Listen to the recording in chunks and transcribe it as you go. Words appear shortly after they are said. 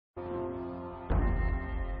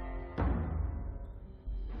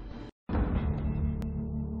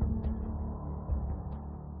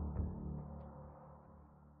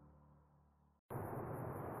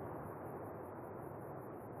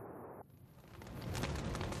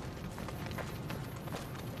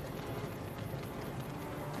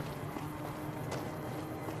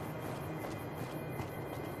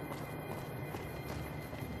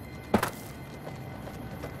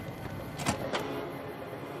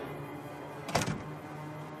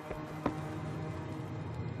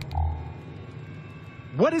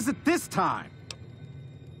What is it this time?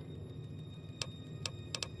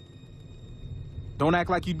 Don't act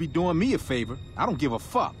like you'd be doing me a favor. I don't give a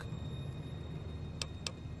fuck.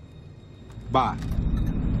 Bye.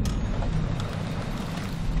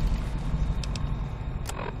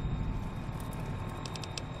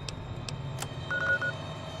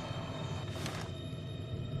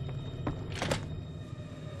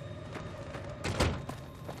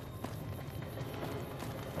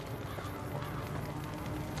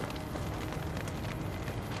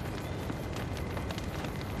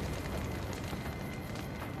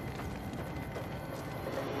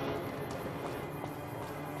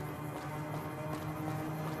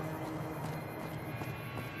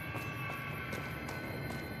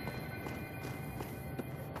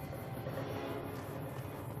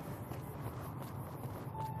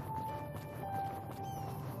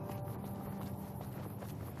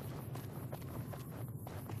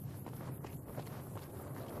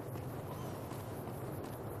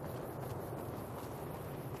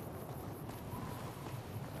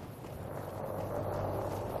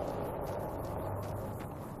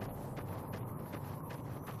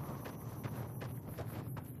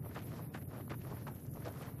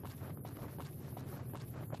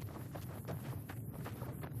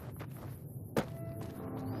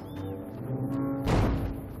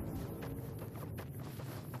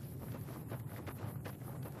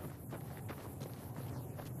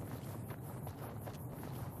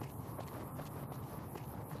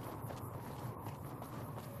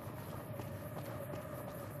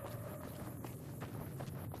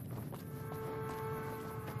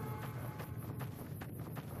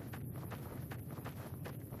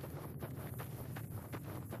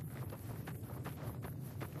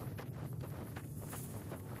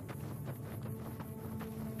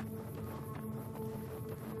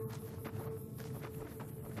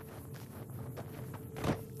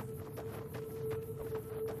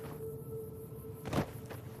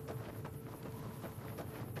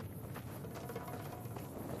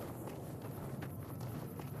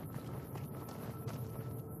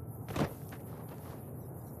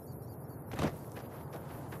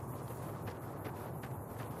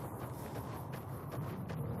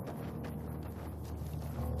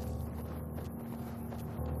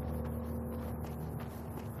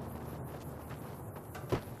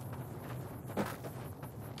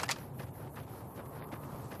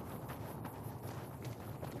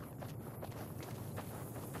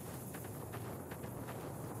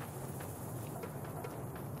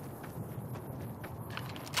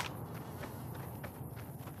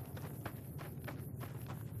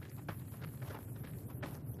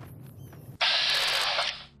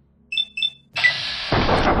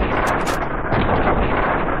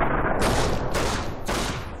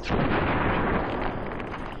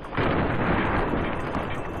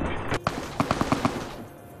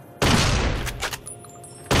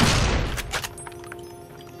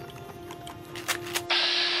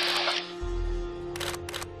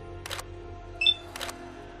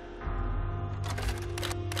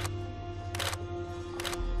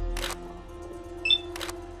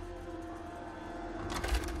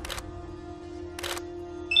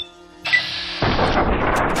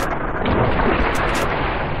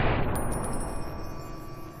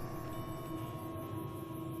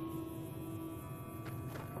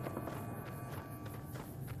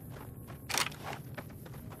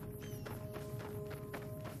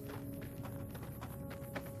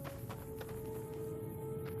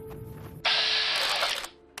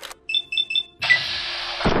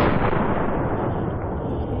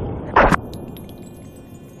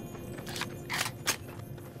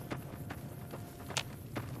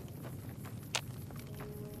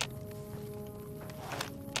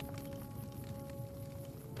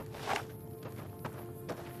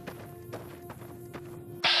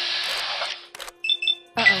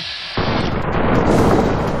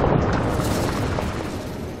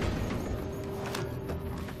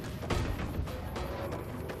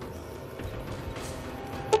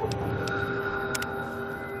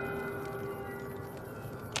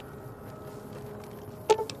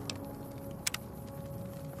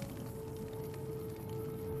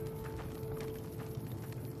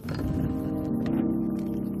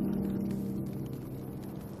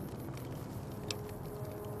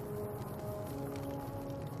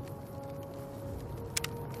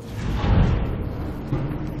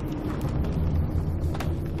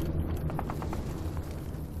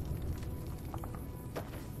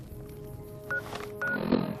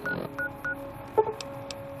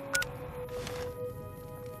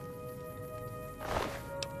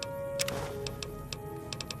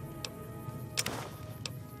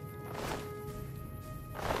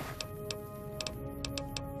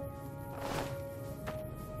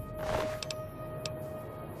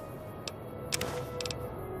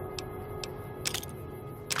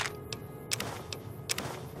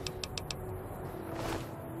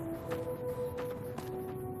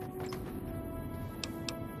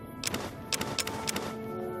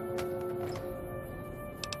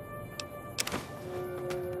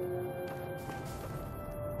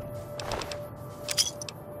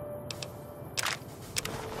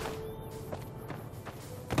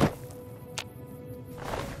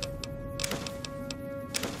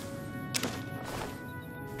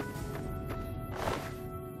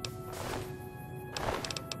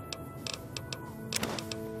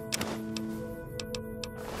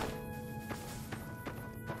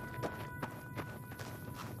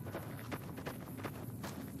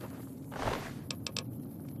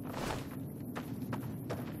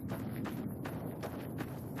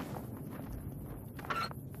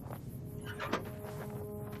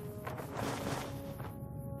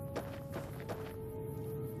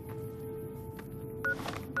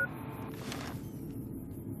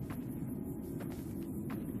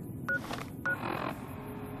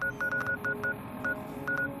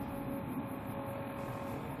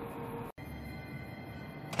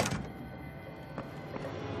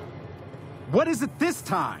 What is it this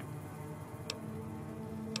time?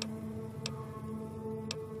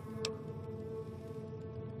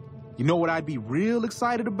 You know what I'd be real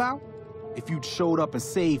excited about? If you'd showed up and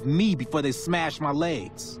saved me before they smashed my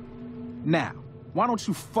legs. Now, why don't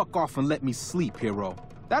you fuck off and let me sleep, hero?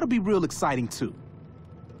 That'll be real exciting too.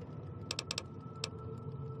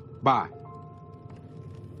 Bye.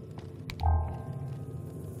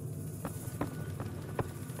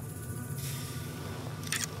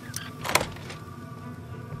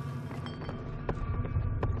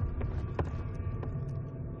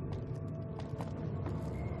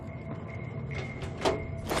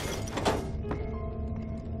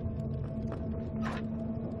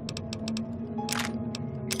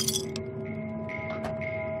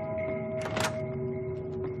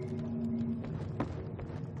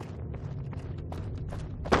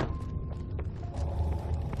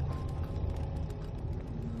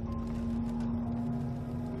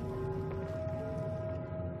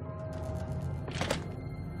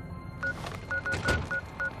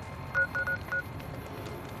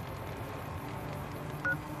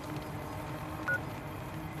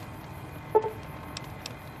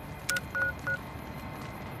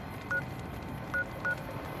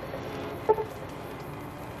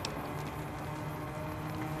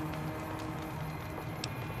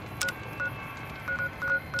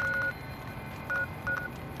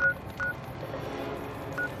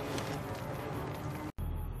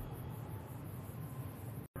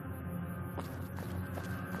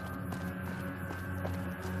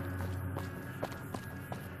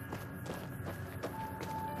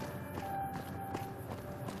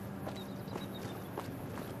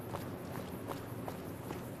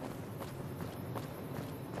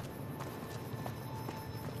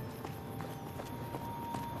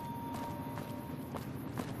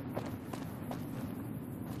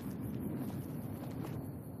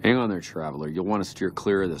 Hang on there, traveler. You'll want to steer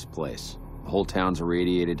clear of this place. The whole town's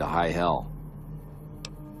irradiated to high hell.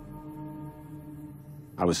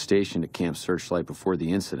 I was stationed at Camp Searchlight before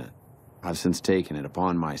the incident. I've since taken it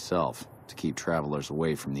upon myself to keep travelers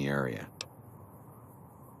away from the area.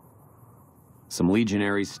 Some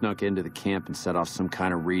legionaries snuck into the camp and set off some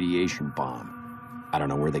kind of radiation bomb. I don't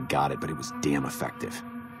know where they got it, but it was damn effective.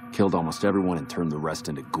 Killed almost everyone and turned the rest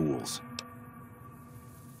into ghouls.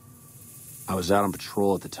 I was out on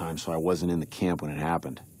patrol at the time, so I wasn't in the camp when it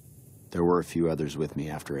happened. There were a few others with me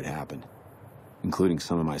after it happened, including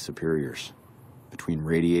some of my superiors. Between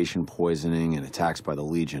radiation poisoning and attacks by the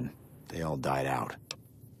Legion, they all died out.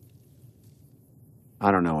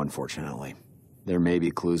 I don't know, unfortunately. There may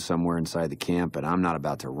be clues somewhere inside the camp, but I'm not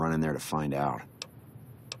about to run in there to find out.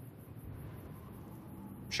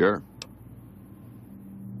 Sure.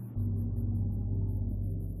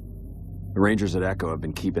 The Rangers at Echo have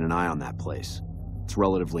been keeping an eye on that place. It's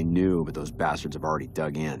relatively new, but those bastards have already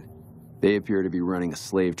dug in. They appear to be running a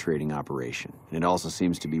slave trading operation, and it also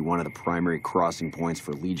seems to be one of the primary crossing points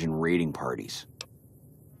for Legion raiding parties.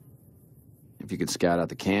 If you could scout out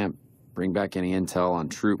the camp, bring back any intel on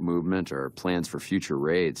troop movement or plans for future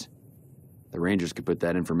raids, the Rangers could put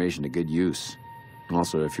that information to good use.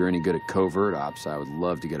 Also, if you're any good at covert ops, I would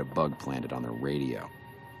love to get a bug planted on their radio.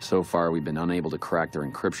 So far, we've been unable to crack their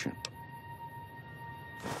encryption.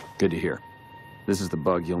 Good to hear. This is the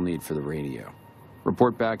bug you'll need for the radio.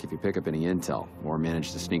 Report back if you pick up any intel, or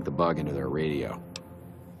manage to sneak the bug into their radio.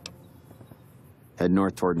 Head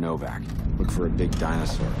north toward Novak. Look for a big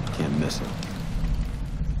dinosaur. Can't miss it.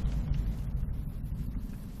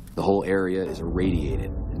 The whole area is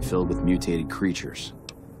irradiated and filled with mutated creatures.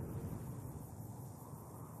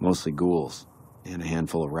 Mostly ghouls, and a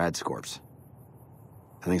handful of radscorps.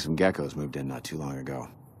 I think some geckos moved in not too long ago.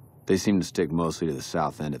 They seem to stick mostly to the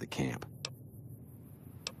south end of the camp.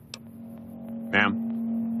 Ma'am?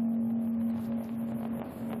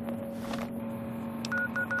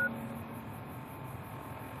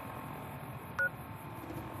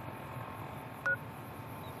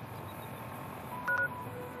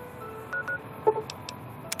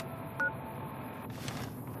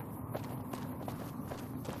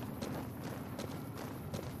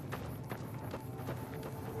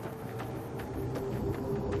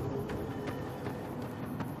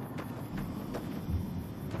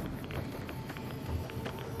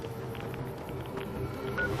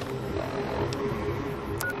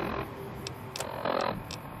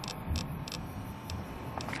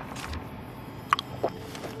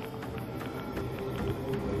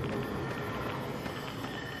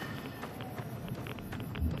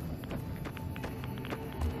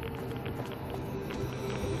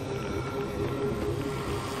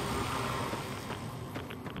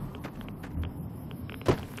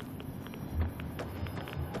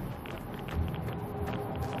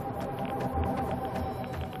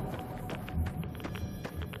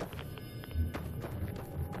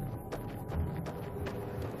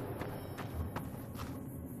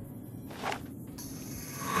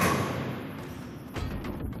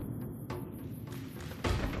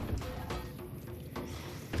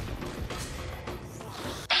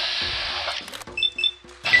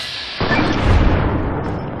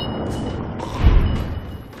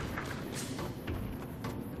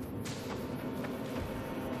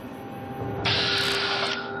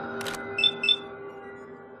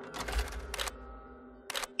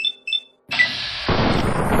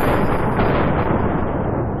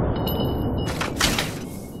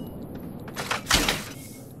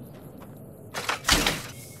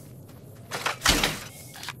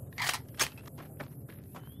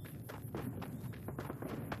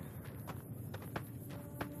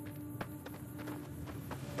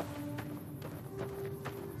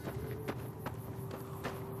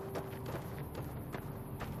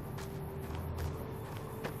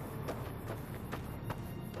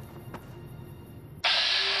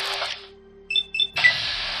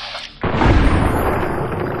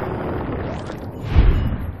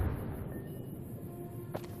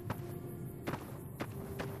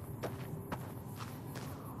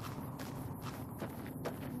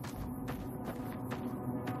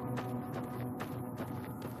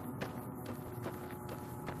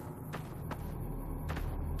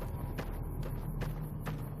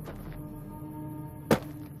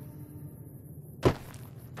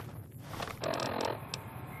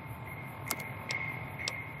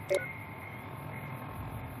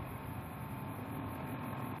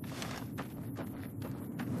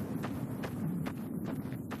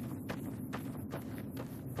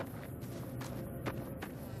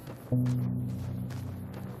 Should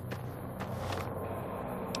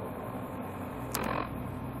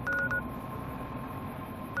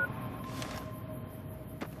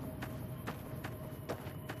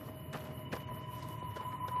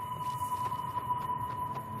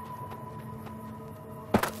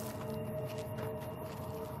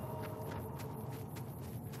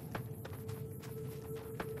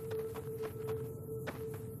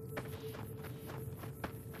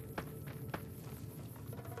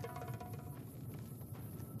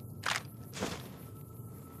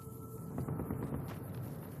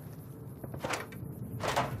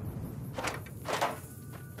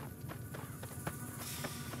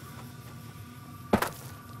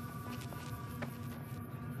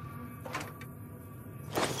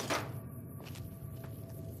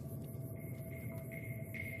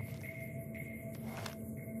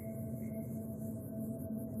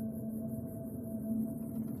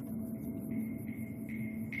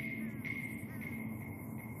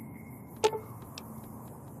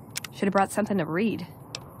have brought something to read.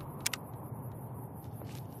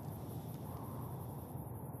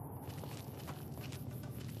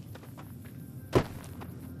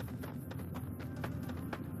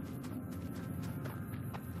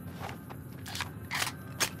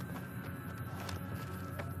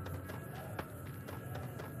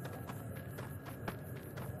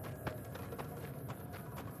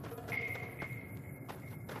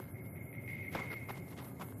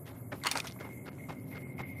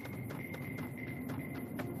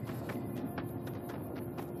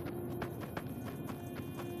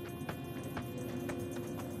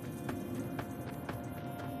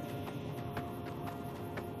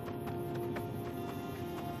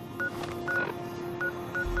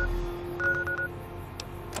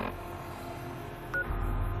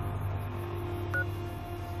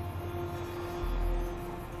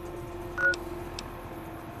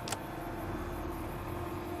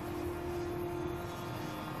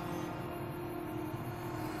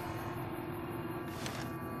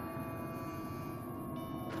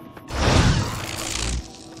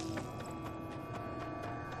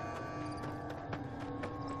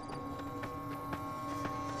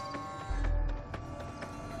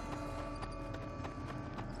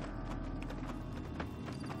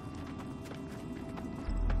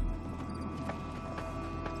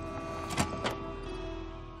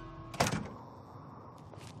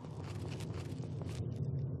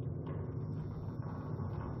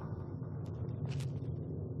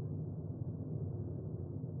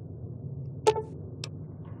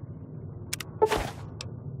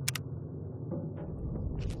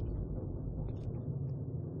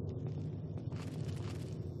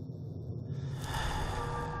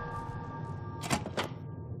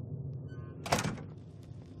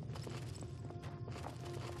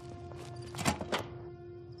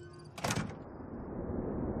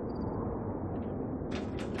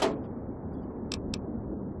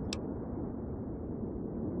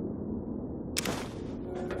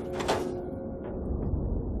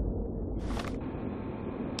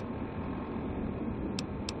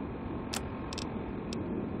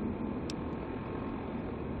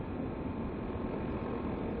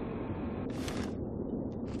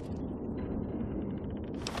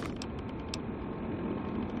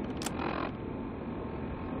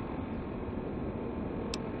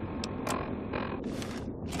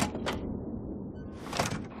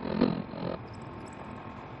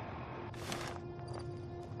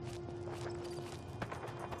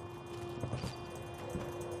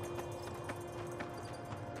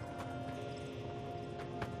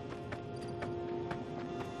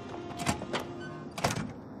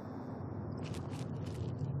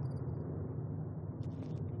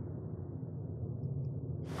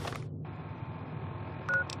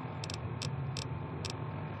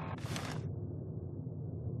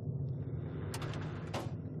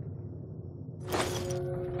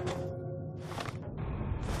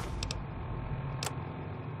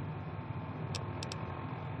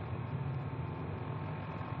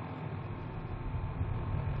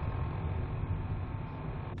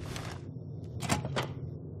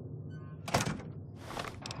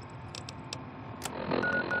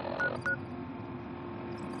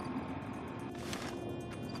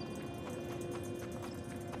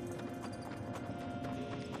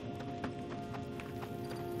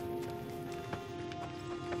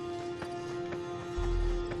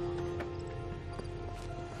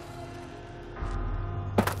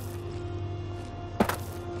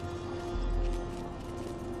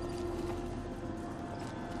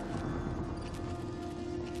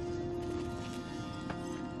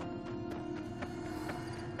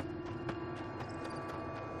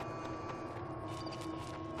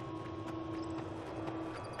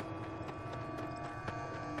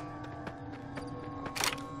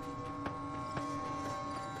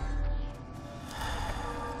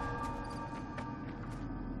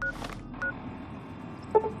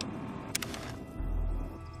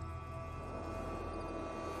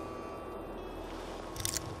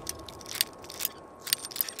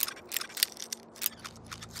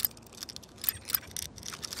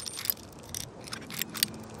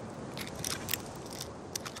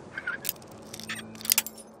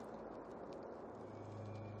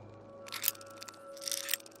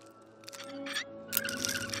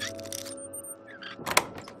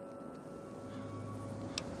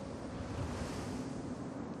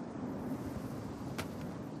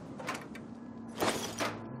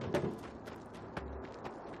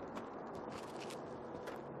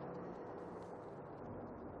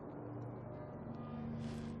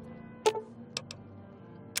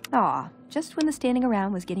 Aw, just when the standing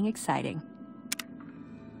around was getting exciting.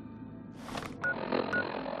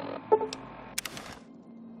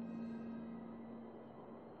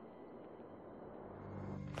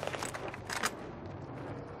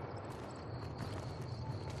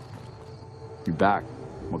 You're back.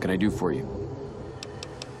 What can I do for you?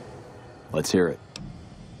 Let's hear it.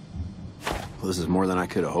 Well, this is more than I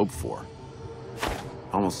could have hoped for.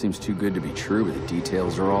 Almost seems too good to be true, but the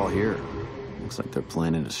details are all here. Looks like they're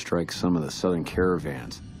planning to strike some of the southern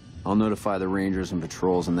caravans. I'll notify the rangers and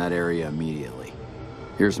patrols in that area immediately.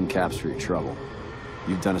 Here's some caps for your trouble.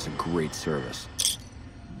 You've done us a great service.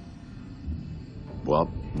 Well,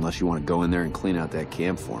 unless you want to go in there and clean out that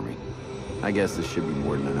camp for me, I guess this should be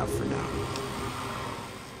more than enough for now.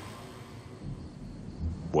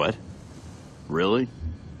 What? Really?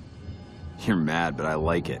 You're mad, but I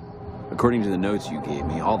like it. According to the notes you gave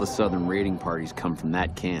me, all the southern raiding parties come from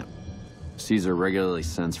that camp. Caesar regularly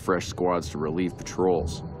sends fresh squads to relieve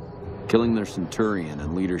patrols. Killing their centurion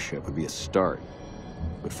and leadership would be a start,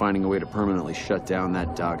 but finding a way to permanently shut down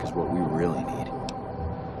that dock is what we really need.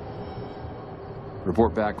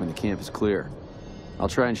 Report back when the camp is clear. I'll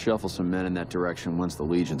try and shuffle some men in that direction once the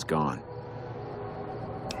Legion's gone.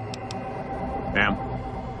 Ma'am.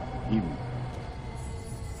 Evening.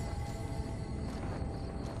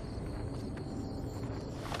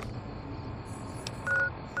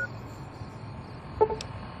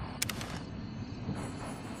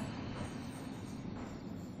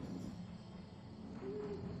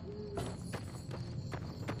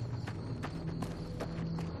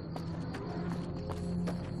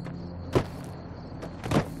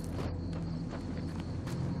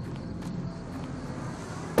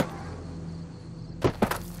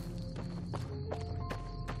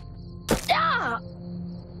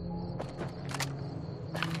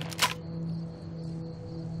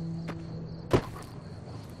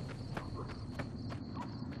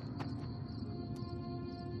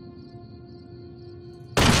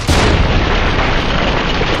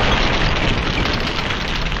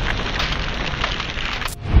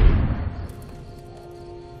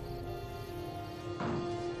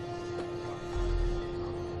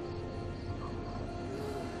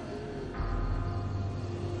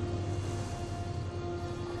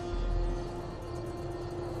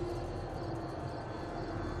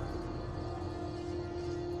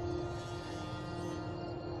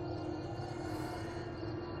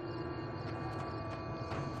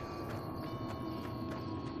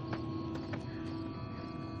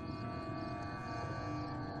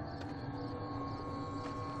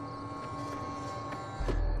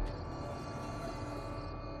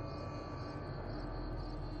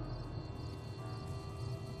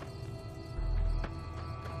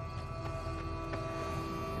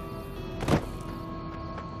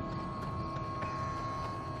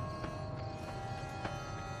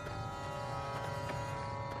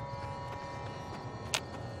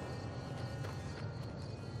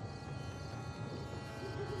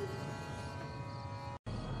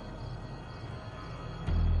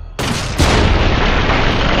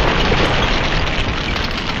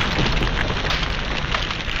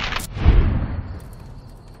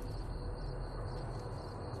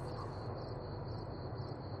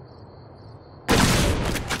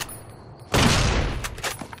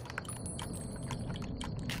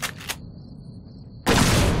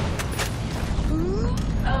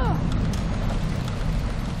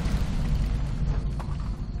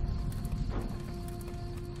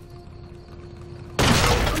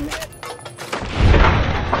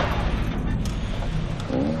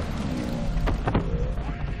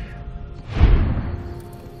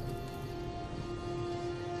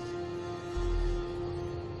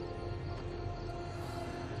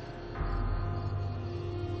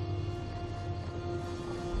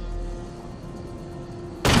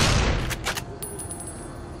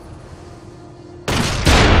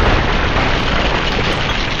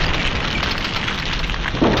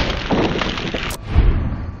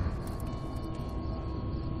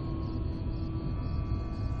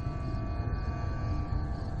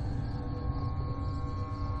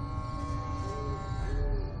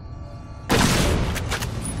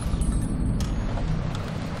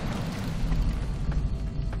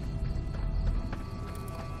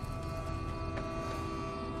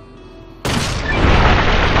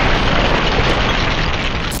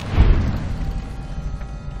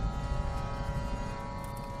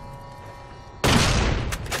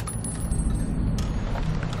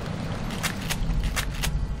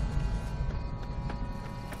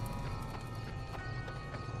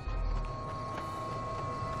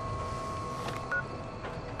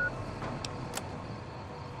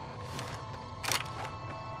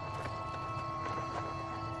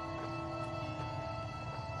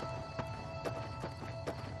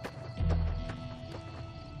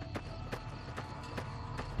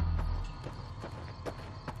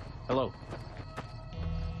 Hello.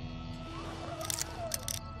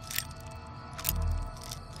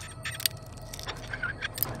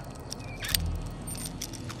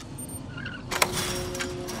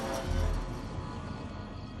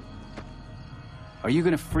 Are you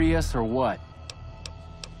gonna free us or what?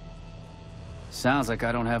 Sounds like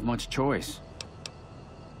I don't have much choice.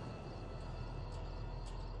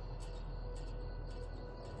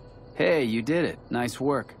 Hey, you did it. Nice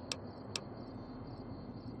work.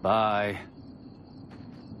 Bye.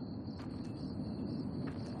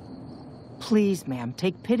 Please, ma'am,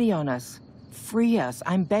 take pity on us. Free us.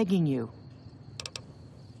 I'm begging you.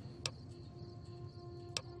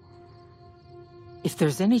 If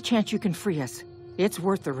there's any chance you can free us, it's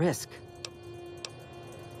worth the risk.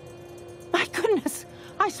 My goodness!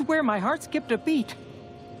 I swear my heart skipped a beat.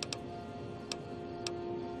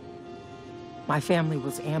 My family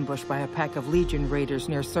was ambushed by a pack of Legion raiders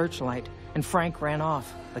near Searchlight, and Frank ran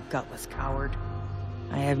off, the gutless coward.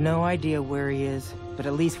 I have no idea where he is, but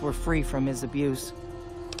at least we're free from his abuse.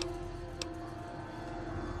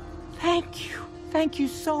 Thank you. Thank you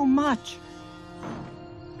so much.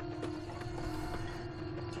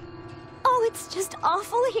 Oh, it's just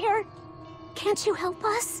awful here. Can't you help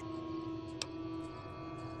us?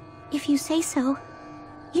 If you say so.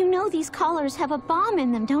 You know these collars have a bomb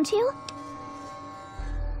in them, don't you?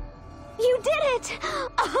 You did it!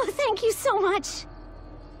 Oh, thank you so much.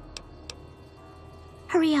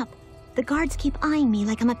 Hurry up. The guards keep eyeing me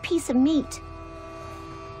like I'm a piece of meat.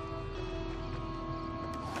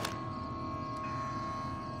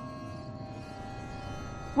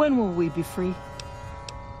 When will we be free?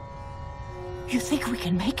 You think we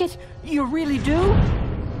can make it? You really do?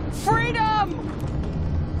 Freedom!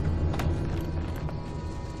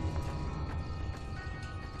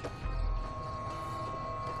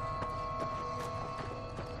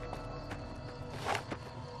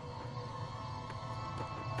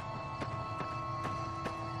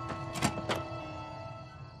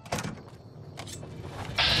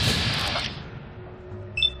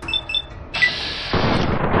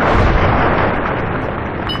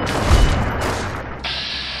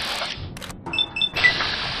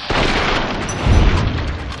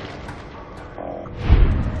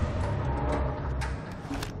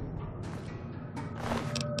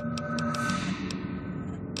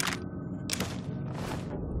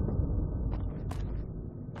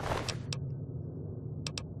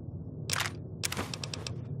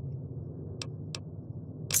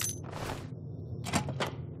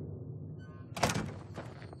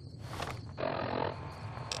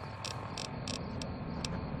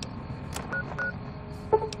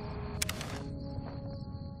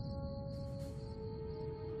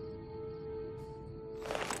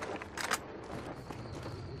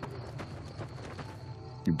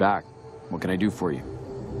 You're back. What can I do for you?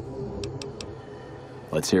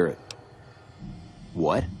 Let's hear it.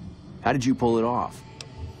 What? How did you pull it off?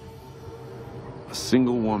 A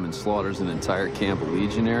single woman slaughters an entire camp of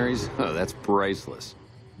legionaries? Oh, that's priceless.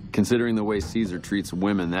 Considering the way Caesar treats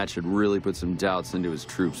women, that should really put some doubts into his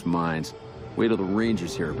troops' minds. Wait till the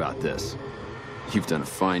Rangers hear about this. You've done a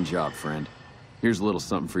fine job, friend. Here's a little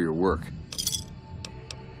something for your work.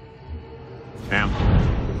 Ma'am.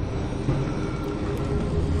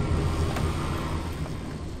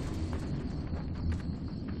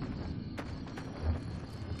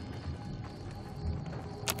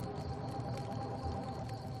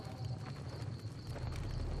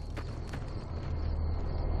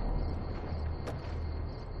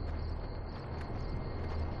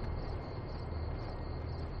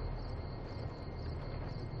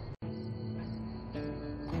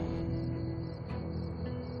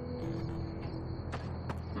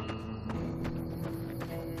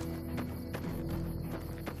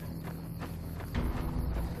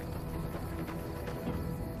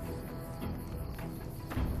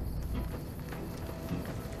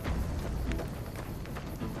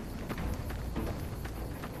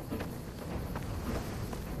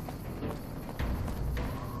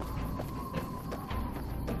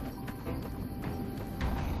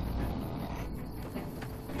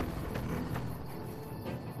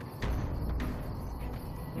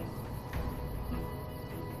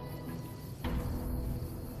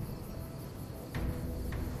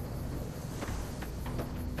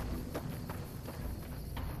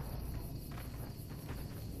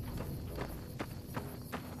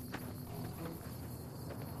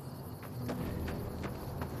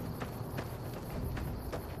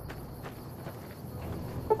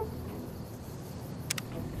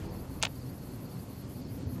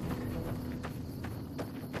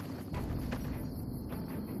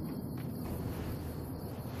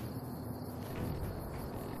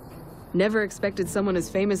 Never expected someone as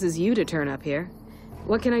famous as you to turn up here.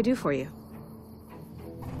 What can I do for you?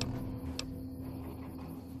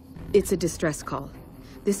 It's a distress call.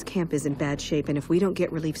 This camp is in bad shape, and if we don't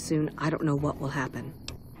get relief soon, I don't know what will happen.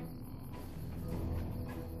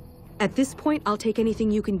 At this point, I'll take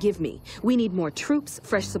anything you can give me. We need more troops,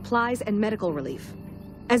 fresh supplies, and medical relief.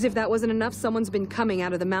 As if that wasn't enough, someone's been coming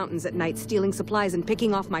out of the mountains at night, stealing supplies and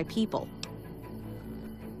picking off my people.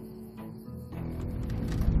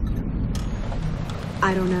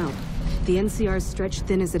 I don't know. The NCR's stretched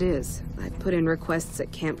thin as it is. I've put in requests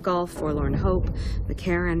at Camp Golf, Forlorn Hope, the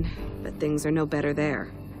Karen, but things are no better there.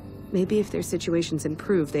 Maybe if their situations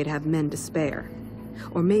improve, they'd have men to spare.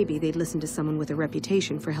 Or maybe they'd listen to someone with a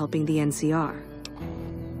reputation for helping the NCR.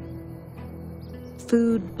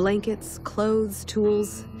 Food, blankets, clothes,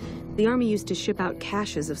 tools. The Army used to ship out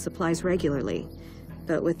caches of supplies regularly.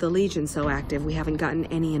 But with the Legion so active, we haven't gotten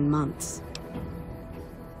any in months.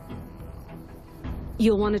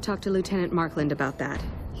 You'll want to talk to Lieutenant Markland about that.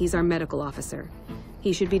 He's our medical officer.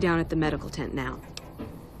 He should be down at the medical tent now.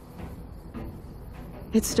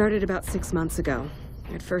 It started about 6 months ago.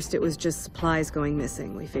 At first it was just supplies going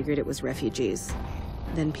missing. We figured it was refugees.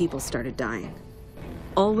 Then people started dying.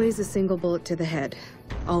 Always a single bullet to the head.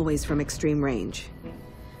 Always from extreme range.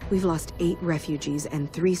 We've lost 8 refugees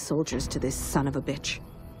and 3 soldiers to this son of a bitch.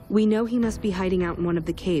 We know he must be hiding out in one of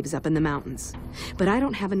the caves up in the mountains. But I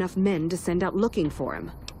don't have enough men to send out looking for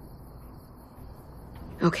him.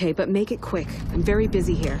 Okay, but make it quick. I'm very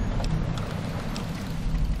busy here.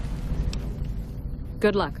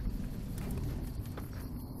 Good luck.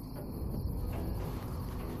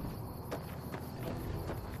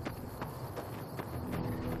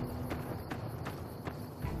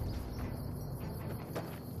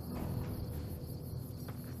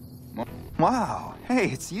 Wow, hey,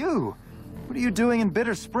 it's you. What are you doing in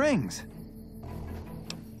Bitter Springs?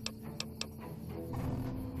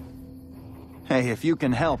 Hey, if you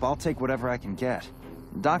can help, I'll take whatever I can get.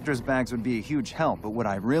 Doctor's bags would be a huge help, but what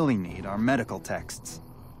I really need are medical texts.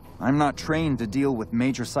 I'm not trained to deal with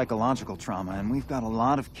major psychological trauma, and we've got a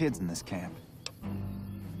lot of kids in this camp.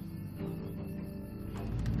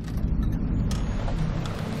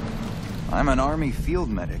 I'm an Army field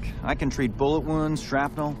medic. I can treat bullet wounds,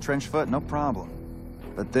 shrapnel, trench foot, no problem.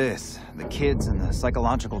 But this, the kids and the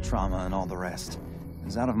psychological trauma and all the rest,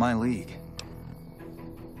 is out of my league.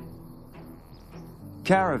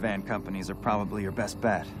 Caravan companies are probably your best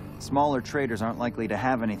bet. Smaller traders aren't likely to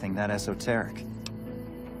have anything that esoteric.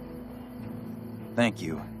 Thank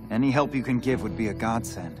you. Any help you can give would be a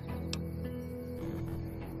godsend.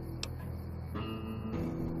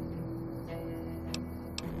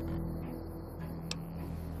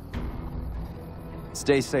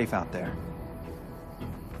 Stay safe out there.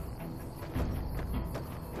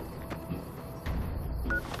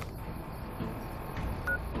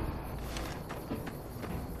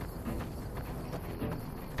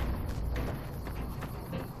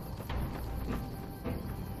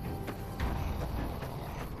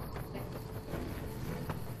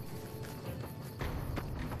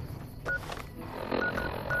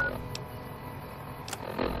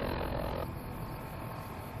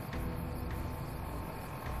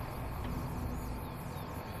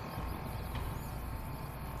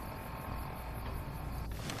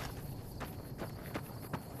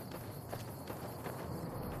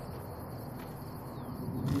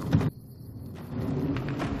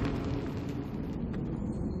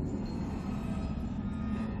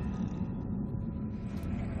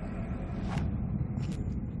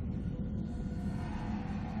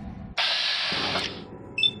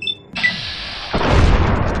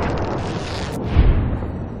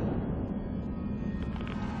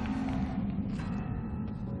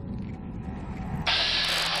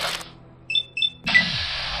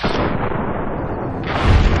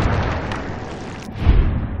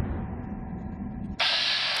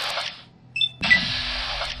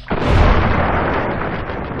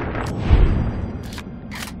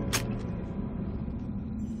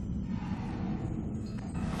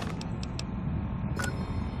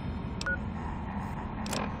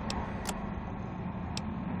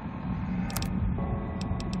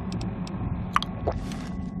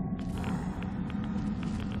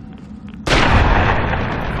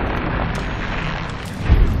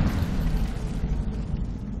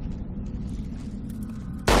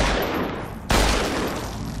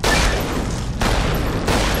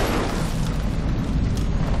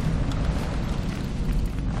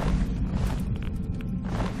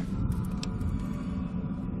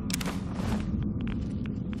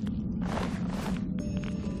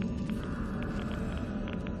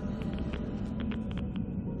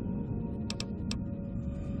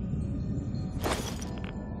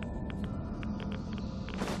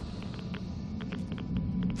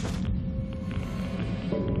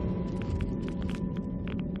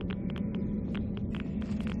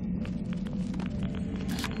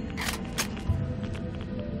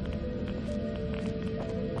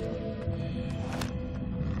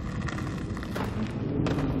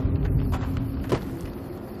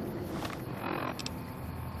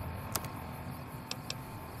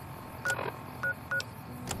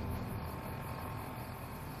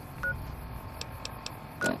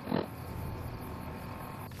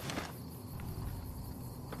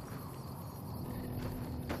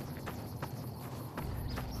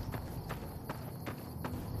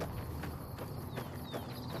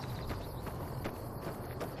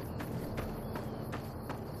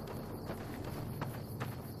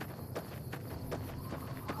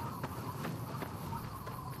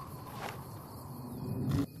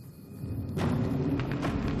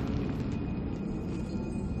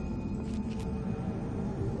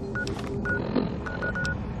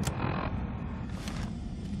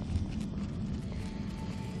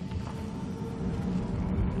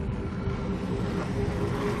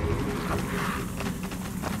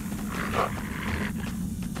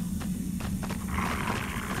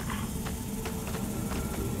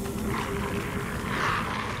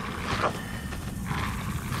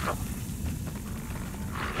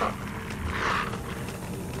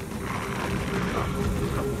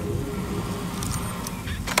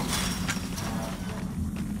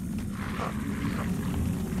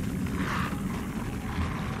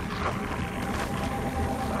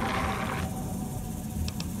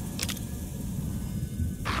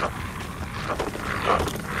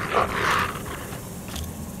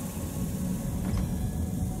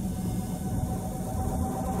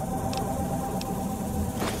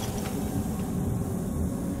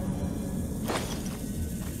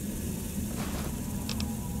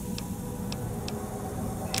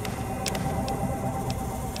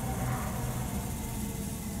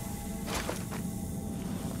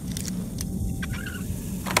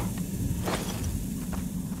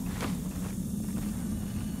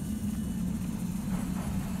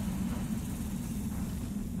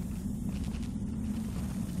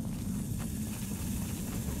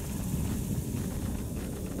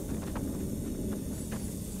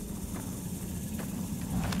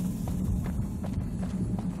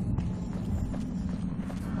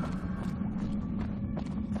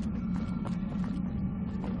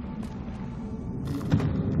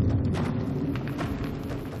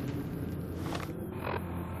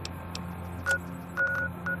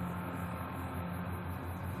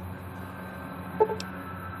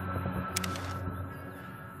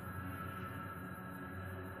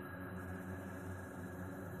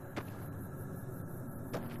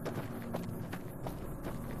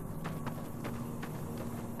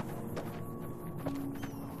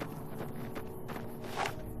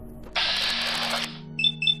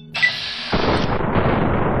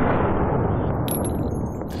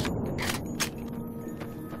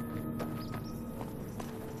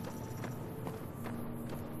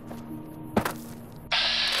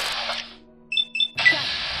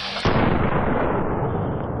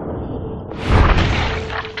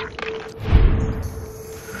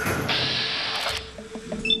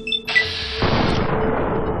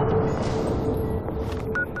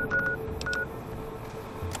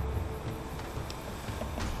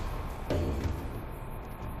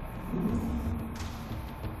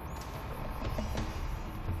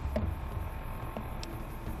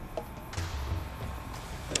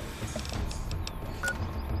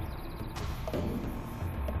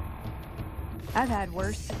 I've had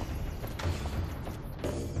worse.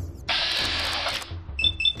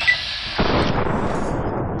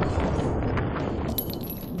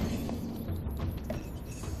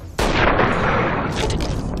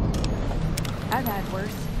 I've had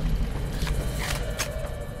worse.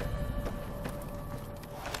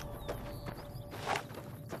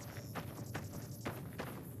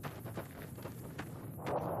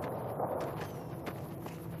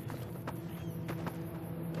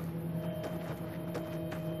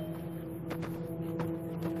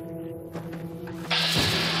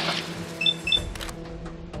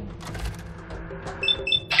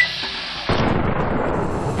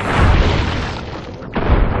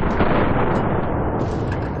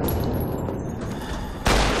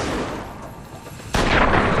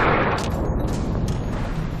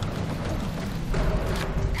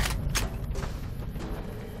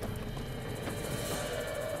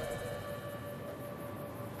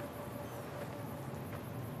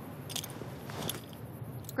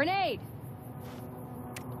 Grenade!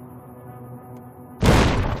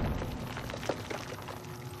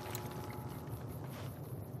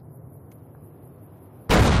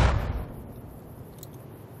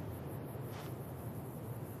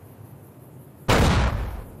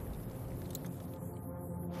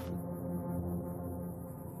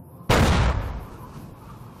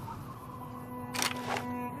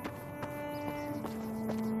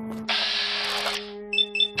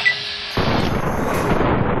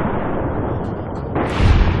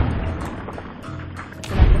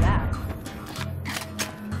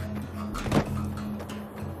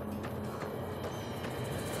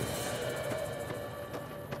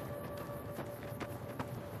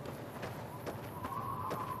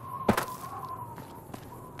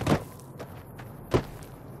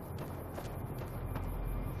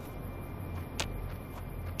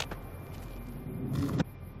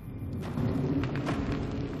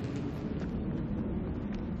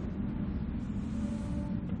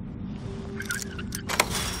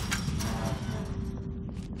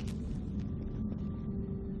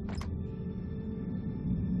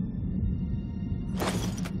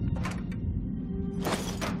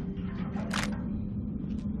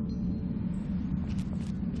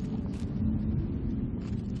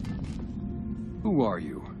 Who are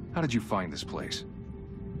you? How did you find this place?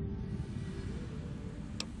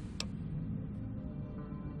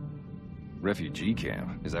 Refugee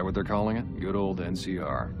camp? Is that what they're calling it? Good old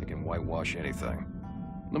NCR. They can whitewash anything.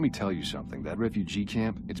 Let me tell you something. That refugee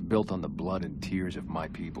camp, it's built on the blood and tears of my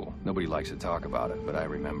people. Nobody likes to talk about it, but I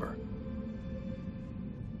remember.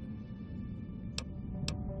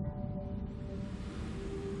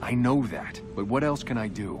 I know that, but what else can I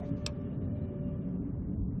do?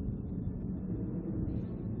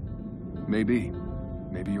 Maybe.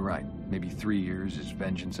 Maybe you're right. Maybe 3 years is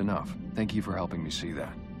vengeance enough. Thank you for helping me see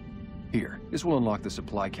that. Here, this will unlock the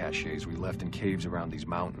supply caches we left in caves around these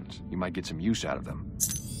mountains. You might get some use out of them.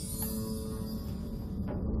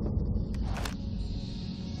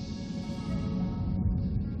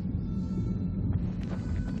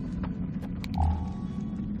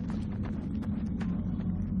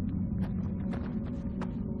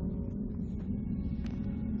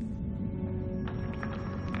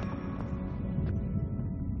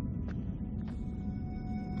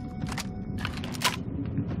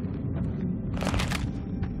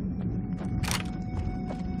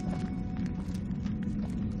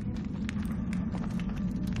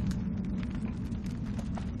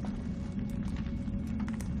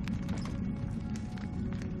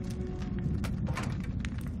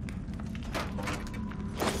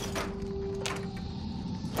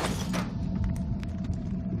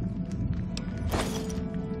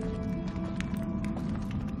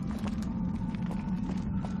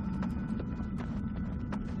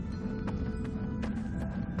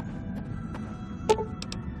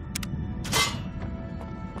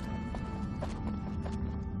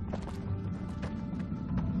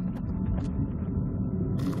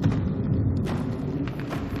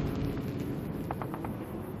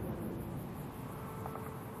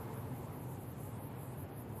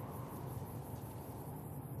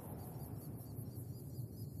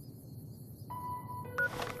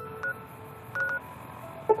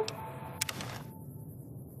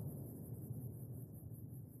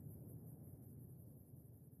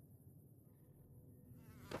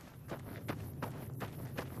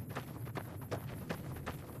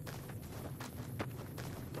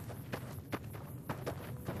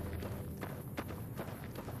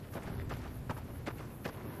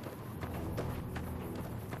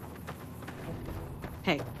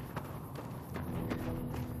 Hey.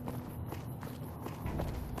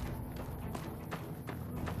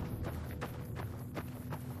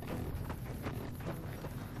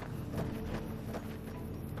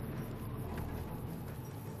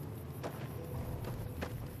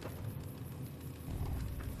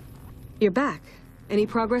 You're back. Any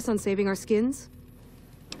progress on saving our skins?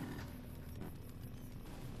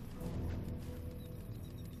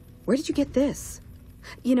 Where did you get this?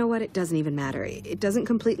 You know what? It doesn't even matter. It doesn't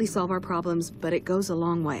completely solve our problems, but it goes a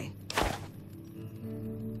long way.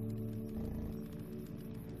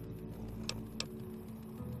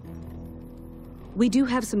 We do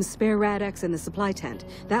have some spare Rad-X in the supply tent.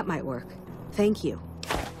 That might work. Thank you.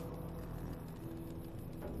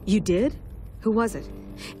 You did? Who was it?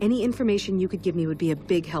 Any information you could give me would be a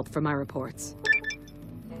big help for my reports.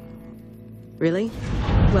 Really?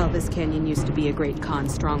 Well, this canyon used to be a great Khan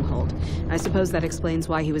stronghold. I suppose that explains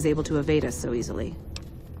why he was able to evade us so easily.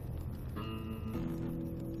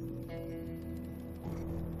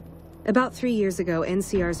 About 3 years ago,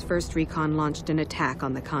 NCR's first recon launched an attack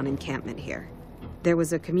on the Khan encampment here. There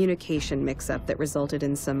was a communication mix-up that resulted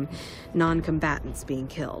in some non-combatants being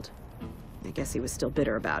killed. I guess he was still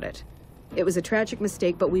bitter about it. It was a tragic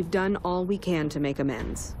mistake, but we've done all we can to make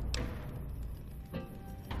amends.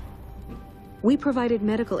 We provided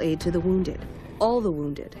medical aid to the wounded, all the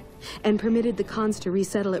wounded, and permitted the Khans to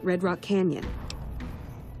resettle at Red Rock Canyon.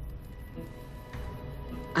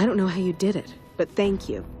 I don't know how you did it, but thank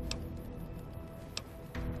you.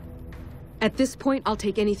 At this point, I'll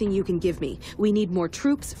take anything you can give me. We need more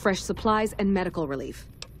troops, fresh supplies, and medical relief.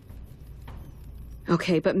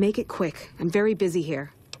 Okay, but make it quick. I'm very busy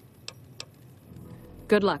here.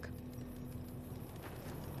 Good luck.